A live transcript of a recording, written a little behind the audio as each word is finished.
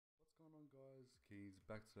Keys,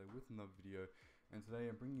 back today with another video, and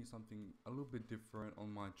today I'm bringing you something a little bit different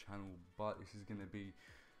on my channel, but this is going to be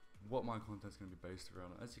what my content is going to be based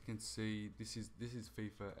around. As you can see, this is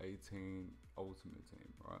FIFA 18 Ultimate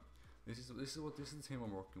Team, right? This is the team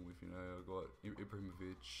I'm rocking with. You know, I got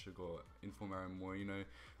Ibrahimovic, I got Inform Moore. You know,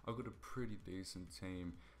 I've got a pretty decent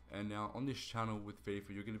team. And now on this channel with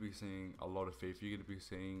FIFA, you're going to be seeing a lot of FIFA. You're going to be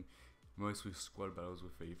seeing mostly squad battles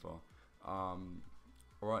with FIFA.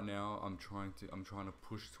 Right now, I'm trying to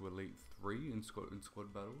push to Elite 3 in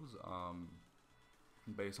squad battles. I'm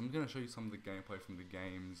gonna show you some of the gameplay from the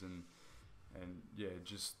games and yeah,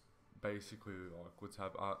 just basically like what's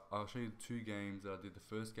happened. I'll show you two games that I did.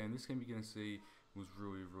 The first game, this game you're gonna see was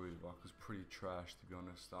really like was pretty trash, to be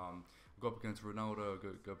honest. I got up against Ronaldo, I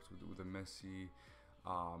got up with a Messi.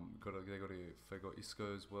 They got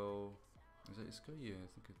Isco as well. Is that Isco? Yeah, I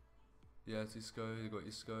think it. Yeah, it's Isco. They got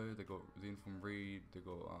Isco. They got the Inform Reed. They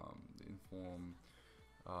got the Inform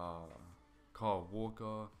Kyle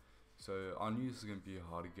Walker. So I knew this was gonna be a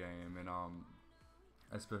harder game, and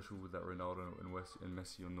especially with that Ronaldo and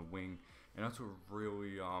Messi on the wing, and that's what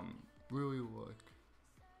really like,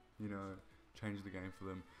 you know, changed the game for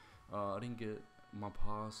them. I didn't get my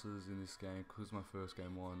passes in this game because my first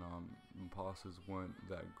game on, my passes weren't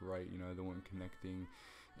that great. You know, they weren't connecting,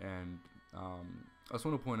 and I just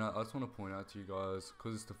want to point out to you guys,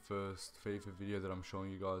 because it's the first FIFA video that I'm showing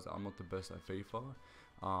you guys, I'm not the best at FIFA.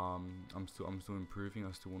 I'm still improving.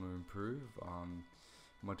 I still want to improve.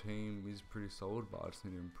 My team is pretty solid, but I just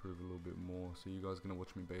need to improve a little bit more. So you guys are gonna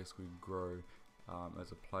watch me basically grow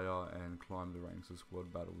as a player and climb the ranks of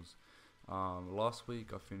squad battles. Last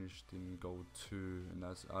week I finished in gold 2, and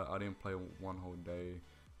that's I didn't play one whole day,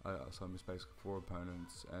 so I missed basically 4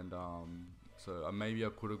 opponents, and so maybe I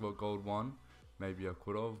could have got gold 1, maybe I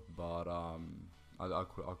could have, but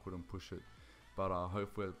I couldn't push it. But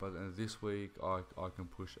hopefully, this week I can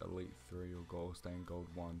push Elite 3 or gold, stay in gold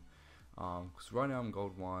 1. Because right now I'm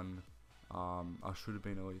gold 1. I should have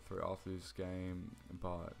been Elite 3 after this game,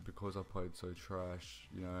 but because I played so trash,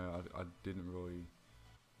 you know, I didn't really.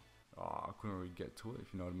 I couldn't really get to it,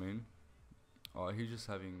 if you know what I mean. He's just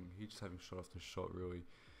having shot after shot, really.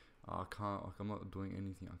 I can't, like, I'm not doing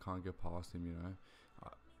anything. I can't get past him, you know.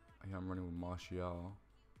 I'm running with Martial.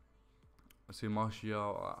 See,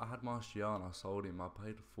 Martial, I had Martial and I sold him. I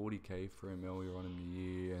paid 40k for him earlier on in the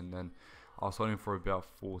year, and then I sold him for about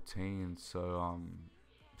 14. So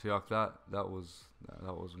see, like that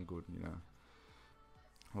wasn't good, you know.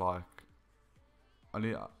 Like, I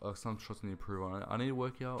need some shots need to improve on it. I need to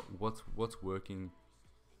work out what's working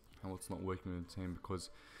and what's not working with the team,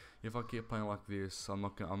 because if I keep playing like this, I'm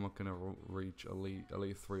not gonna reach Elite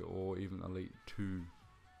 3 or even Elite 2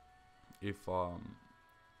 if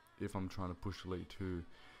I'm trying to push Elite 2.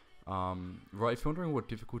 Right, if you're wondering what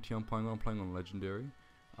difficulty I'm playing on Legendary.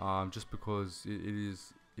 Just because it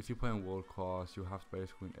is, if you're playing World Class, you'll have to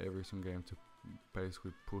basically win every single game to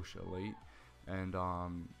basically push Elite, and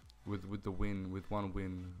with one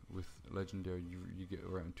win with Legendary, you get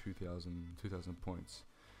around 2,000 points.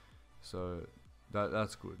 So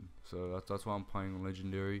that's good. So that's why I'm playing on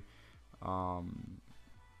Legendary.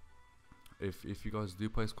 If you guys do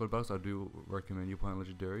play squad battles, I do recommend you playing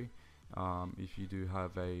Legendary. If you do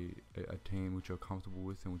have a team which you're comfortable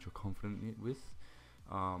with and which you're confident with,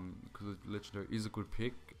 because Legendary is a good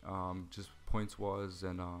pick, just points wise,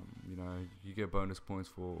 and you know, you get bonus points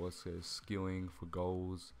for, let's say, skilling, for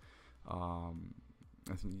goals.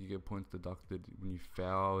 I think you get points deducted when you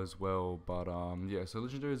foul as well. But yeah, so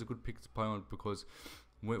Legendary is a good pick to play on, because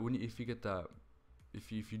if you get that,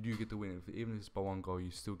 if you do get the win, even if it's by 1 goal, you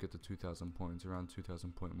still get the 2,000 points, around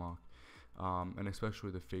 2,000 point mark. And especially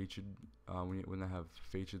the featured, when they have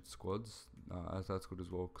featured squads, that's good as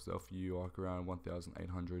well, because they offer you like around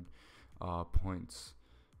 1,800 points.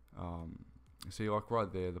 See, like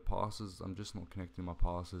right there, the passes, I'm just not connecting my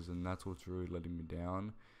passes, and that's what's really letting me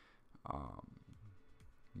down.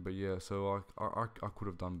 But yeah, so I could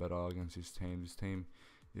have done better against this team. This team,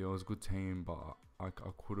 you know, it was a good team, but I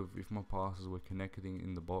could have, if my passes were connecting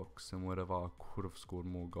in the box and whatever, I could have scored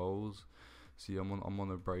more goals. See, I'm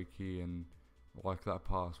on a break here, and like that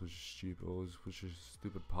pass was just stupid. It was just a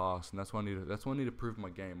stupid pass, and that's why I need to improve my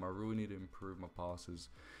game. I really need to improve my passes,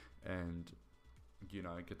 and, you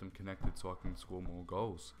know, get them connected so I can score more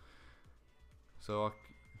goals. So like,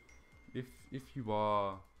 if you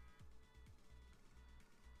are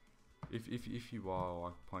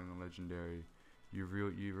like playing on Legendary, you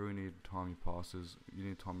really need to time your passes. You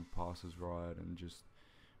need to time your passes right, and just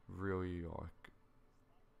really like,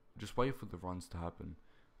 just wait for the runs to happen.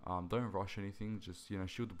 Don't rush anything. Just, you know,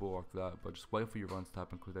 shoot the ball like that, but just wait for your runs to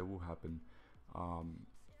happen, because they will happen.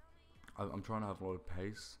 I'm trying to have a lot of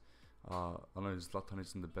pace. I know Zlatan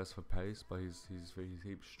isn't the best for pace, but he's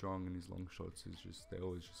heaps strong, and his long shots is just, they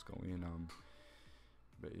always just go in.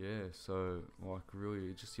 But yeah, so like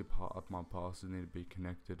really, just my passes need to be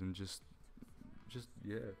connected, and just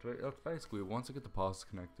yeah, that's basically once I get the passes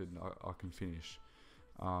connected, I can finish.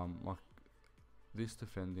 Like this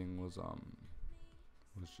defending was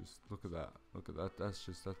just, look at that.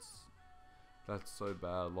 That's so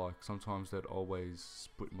bad. Like sometimes they'd always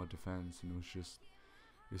split my defense, and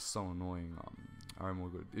it's so annoying. Aaron Moore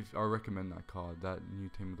good. If I recommend that card, that new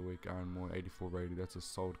team of the week, Aaron Moore 84 rated. That's a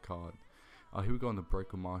sold card. Here we go on the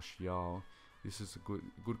break of Martial. This is a good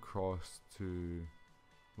cross to,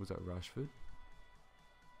 was that Rashford?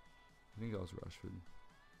 I think that was Rashford.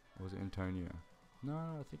 Or was it Antonio? No,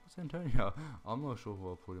 I think it was Antonio. I'm not sure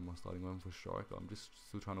who I put in my starting 11 for striker. I'm just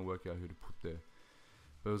still trying to work out who to put there.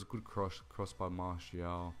 But it was a good cross by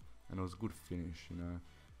Martial, and it was a good finish, you know.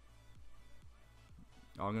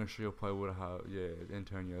 I'm going to show you a play what I have. Yeah,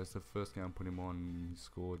 Antonio. That's the first game I put him on, and he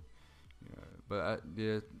scored. You know, but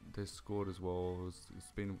yeah, they scored as well. It's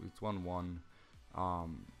 1-1.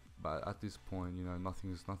 But at this point, you know,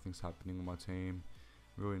 nothing's happening with my team.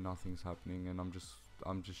 Really, nothing's happening, and I'm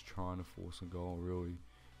just trying to force a goal. Really,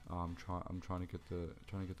 I'm trying to get the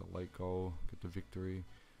late goal, get the victory.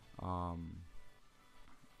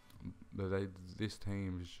 But this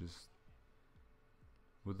team is just,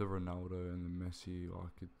 with the Ronaldo and the Messi,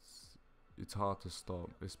 like it's hard to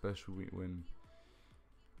stop, especially when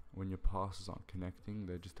your passes aren't connecting.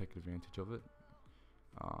 They just take advantage of it.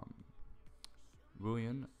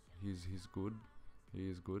 Willian, he's good, he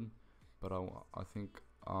is good, but I think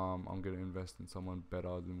I'm gonna invest in someone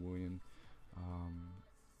better than Willian.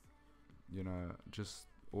 You know,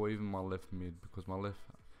 or even my left mid, because my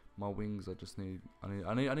wings, I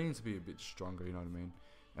need to be a bit stronger, you know what I mean?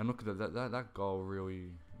 And look at that goal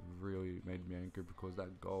really made me angry, because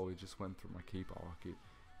that goal, it just went through my keeper. Like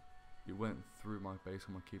it went through my base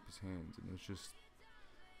on my keeper's hands, and it was just,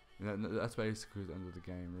 you know, that's basically the end of the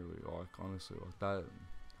game, really. Like honestly, like that,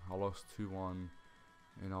 I lost 2-1,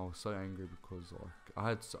 and I was so angry because like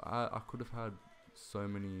I could have had so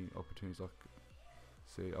many opportunities. Like,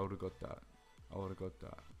 see, I would have got that.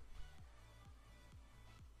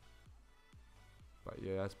 But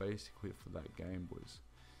yeah, that's basically it for that game, boys.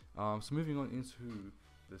 So moving on into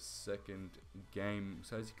the second game.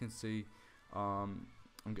 So as you can see, I'm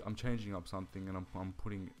changing up something, and I'm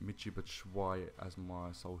putting Michy Batshuayi as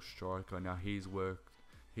my sole striker. Now he's worked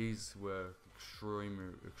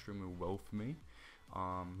extremely well for me.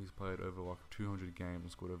 He's played over like 200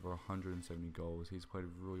 games, scored over 170 goals. He's played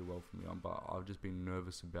really well for me. But I've just been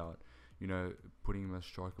nervous about, you know, putting him as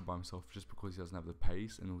striker by himself, just because he doesn't have the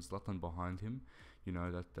pace, and it was Zlatan behind him. You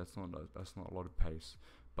know, that's not a lot of pace.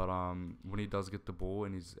 But when he does get the ball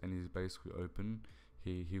and he's basically open,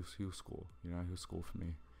 he'll score. You know, he'll score for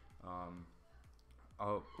me.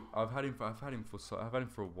 I've had him for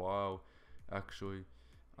a while, actually.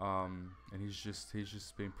 And he's just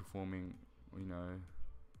been performing, you know,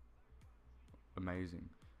 amazing.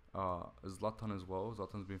 Zlatan as well.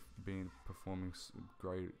 Zlatan's been performing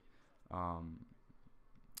great.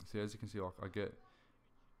 So as you can see, like I get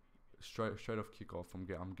straight off kickoff, I'm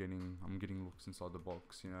getting looks inside the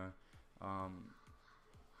box, you know.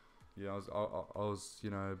 Yeah, I was you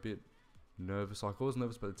know, a bit nervous. Like I was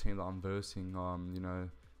nervous about the team that I'm versing. You know,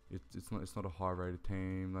 it's not a high rated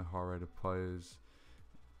team, no high rated players,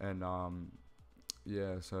 and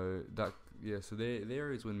yeah. So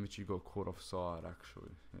there is when Michi got caught offside.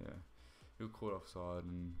 Actually, yeah, he got caught offside,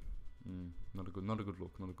 and not a good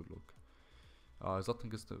look. Zlatan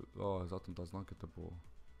does not get the ball.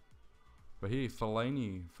 But here,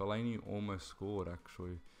 Fellaini almost scored,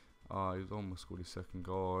 actually. He almost scored his second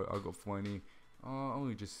goal. I got Fellaini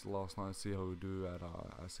only just last night to see how we do at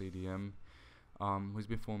CDM. He's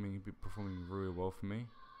been performing really well for me.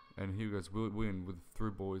 And here goes Willian with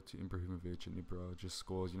through ball to Ibrahimovic, and Ibra just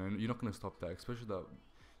scores. You know, you're not going to stop that, especially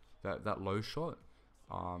that low shot.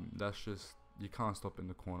 That's just, you can't stop in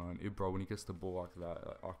the corner. And Ibra, when he gets the ball like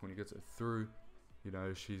that, like when he gets it through, you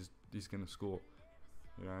know, he's going to score.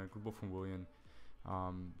 You know, good ball from Willian.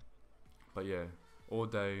 But yeah, all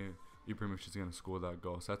day Ibrahimovic is going to score that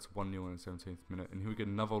goal. So that's 1-0 in the 17th minute, and he'll get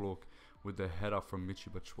another look with the header from Michy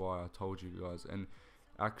Batshuayi. I told you guys, and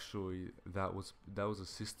actually that was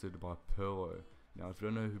assisted by Pirlo. Now, if you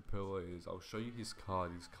don't know who Pirlo is, I'll show you his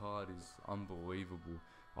card. His card is unbelievable.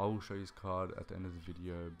 I will show you his card at the end of the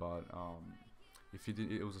video. But if you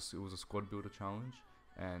did, it was a squad builder challenge,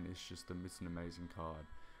 and it's an amazing card.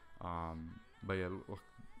 But yeah, look,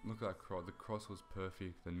 look at that cross. The cross was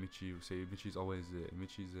perfect. And Mitchie's always there.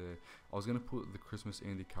 Mitchie's there. I was gonna put the Christmas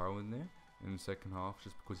Andy Carroll in there in the second half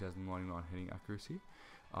just because he has 99 heading accuracy.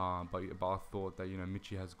 But I thought that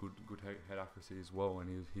Mitchie has good head accuracy as well,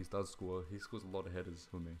 and he does score. He scores a lot of headers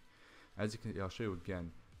for me. As you can, I'll show you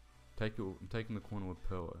again. I'm taking the corner with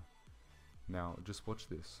Perlo. Now just watch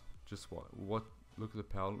this. Just what? Look at the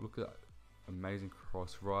power. Look at that amazing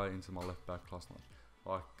cross right into my left back last night.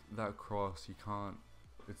 Like that cross, you can't.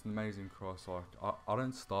 It's an amazing cross. Like I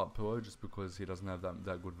don't start Perlo just because he doesn't have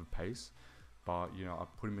that good of a pace. But I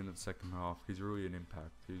put him in the second half. He's really an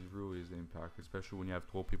impact. He really is an impact, especially when you have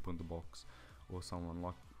 12 people in the box or someone.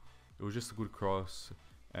 Like it was just a good cross,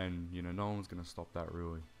 and no one's gonna stop that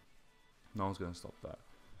really. No one's gonna stop that.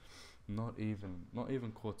 Not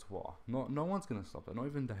even Courtois. No one's gonna stop that. Not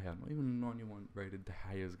even De Gea. Not even 91 rated De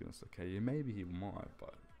Gea is gonna stop. Okay, yeah, maybe he might,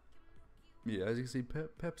 but yeah, as you can see,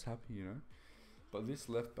 Pep's happy, But this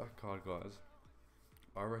left back card, guys,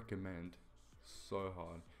 I recommend so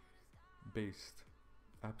hard. Beast,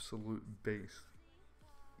 absolute beast.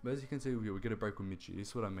 But as you can see, we get a break with Mitchie. This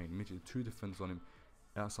is what I mean. Mitchie, 2 defenders on him,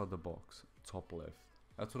 outside the box, top left.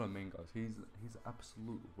 That's what I mean, guys. He's an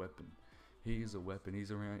absolute weapon. He is a weapon.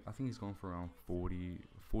 He's around. I think he's gone for around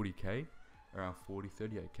 40k, around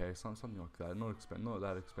 38k, something like that. Not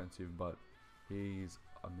that expensive, but he's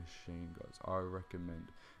a machine, guys. I recommend.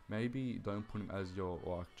 Maybe don't put him as your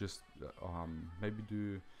maybe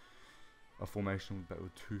do a formation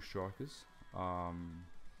with 2 strikers.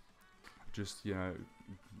 Just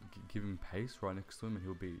give him pace right next to him, and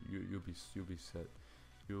you'll be set.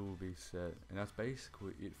 You'll be set, and that's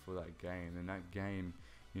basically it for that game. And that game,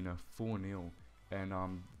 4-0,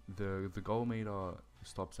 and the goal meter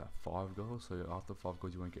stops at 5 goals. So after 5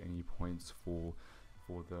 goals, you won't get any points for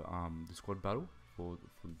the squad battle for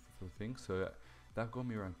the thing. So that got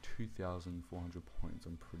me around 2,400 points.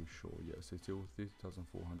 I'm pretty sure. Yeah, so still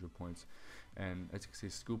 2,400 points, and as you can see,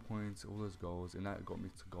 skill points, all those goals, and that got me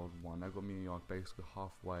to gold 1. That got me basically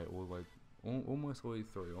halfway, all the way. Almost elite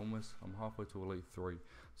 3. I'm halfway to elite 3.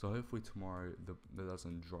 So hopefully tomorrow that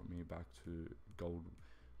doesn't drop me back to gold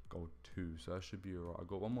 2. So that should be alright. I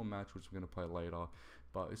got one more match which we're gonna play later.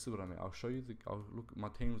 But this is what I mean. I'll show you look. My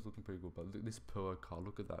team was looking pretty good, but this Perlo card.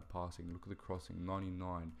 Look at that passing. Look at the crossing.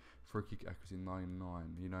 99. Free kick accuracy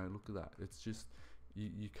 99. Look at that. It's just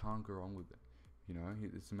you can't go wrong with it.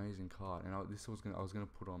 It's an amazing card. And I was gonna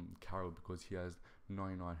put on Carroll because he has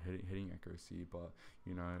 99 heading accuracy, but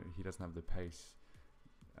he doesn't have the pace.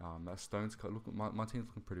 That Stones card. Look, my team's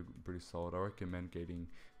looking pretty solid. I recommend getting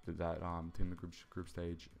that team the group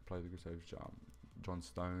stage. Play the group stage. John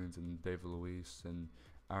Stones and David Luiz and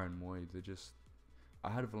Aaron Moy. I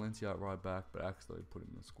had Valencia at right back, but I actually put him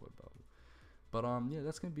in the squad battle. But yeah,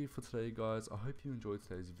 that's gonna be it for today, guys. I hope you enjoyed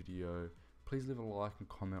today's video. Please leave a like and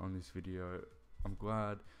comment on this video. I'm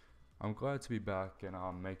glad to be back, and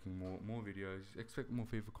I'm making more videos. Expect more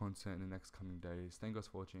FIFA content in the next coming days. Thank you guys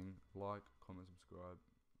for watching. Like, comment, subscribe.